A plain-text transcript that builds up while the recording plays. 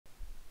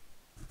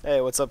Hey,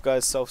 what's up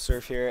guys,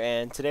 Self-Surf here,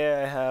 and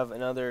today I have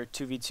another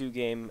 2v2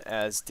 game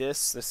as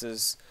Dis. This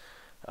is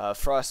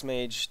Frost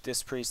Mage,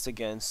 Dis Priest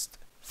against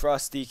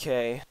Frost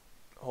DK,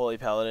 Holy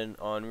Paladin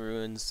on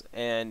Ruins.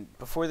 And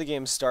before the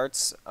game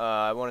starts,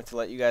 I wanted to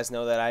let you guys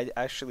know that I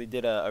actually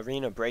did a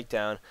arena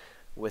breakdown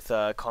with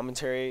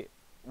commentary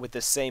with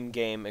the same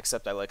game,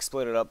 except I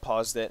split it up,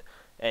 paused it,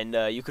 and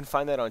you can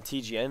find that on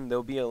TGN.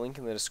 There'll be a link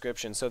in the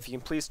description, so if you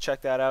can please check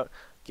that out,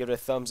 give it a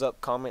thumbs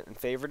up, comment, and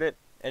favorite it.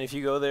 And if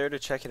you go there to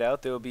check it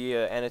out, there will be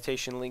an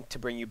annotation link to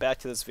bring you back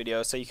to this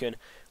video, so you can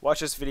watch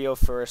this video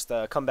first,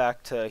 come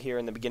back to here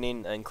in the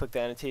beginning and click the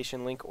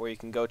annotation link, or you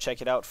can go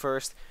check it out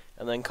first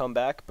and then come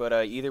back. But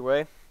either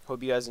way,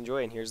 hope you guys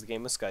enjoy, and here's the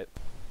game with Skype.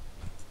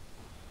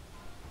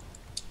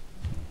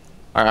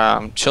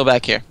 Chill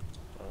back here.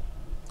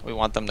 We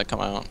want them to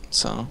come out,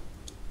 so.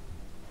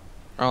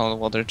 Oh,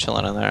 well, they're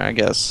chilling in there, I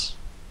guess.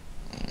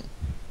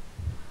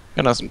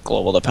 Gonna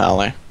global the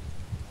pally.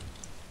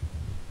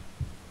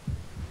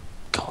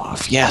 Go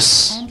off,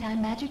 yes!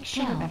 Anti-magic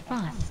shell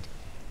frost.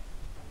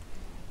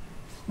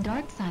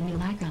 Dark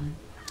simulacrum.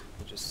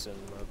 Just in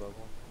my bubble.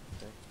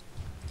 Okay.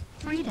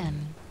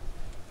 Freedom.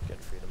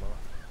 Getting freedom off.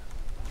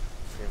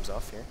 Freedom's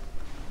off here.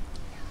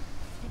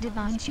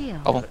 Divine shield.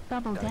 Oh.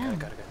 Bubble down.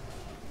 Got it.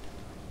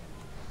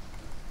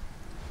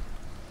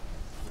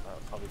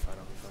 I'll be fine,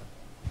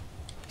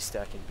 He's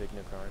stacking big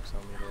necrotics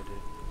on me there,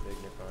 dude. Big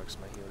necrotics,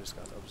 my heal just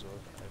got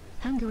absorbed.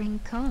 Hungering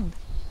cold.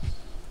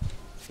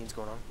 Fiend's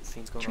going on.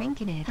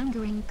 Trinketed.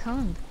 Hungering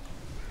cold.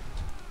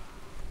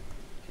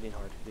 Hitting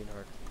hard.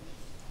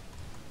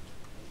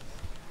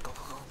 Go.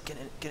 Get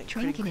in.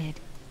 Trinketed.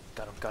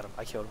 Got him.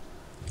 I killed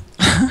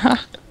him.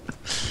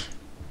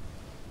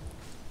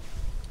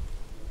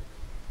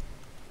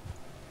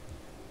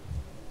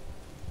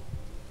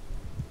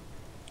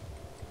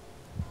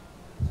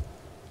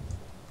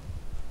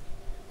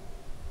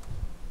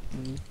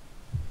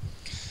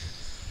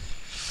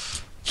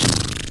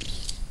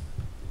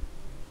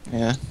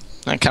 Yeah,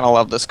 I kinda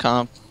love this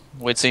comp.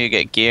 Wait till you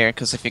get gear,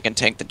 because if you can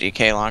tank the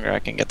DK longer, I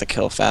can get the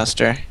kill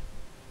faster.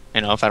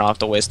 You know, if I don't have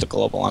to waste a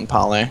global on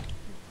poly.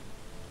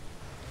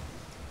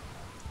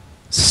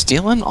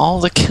 Stealing all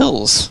the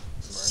kills.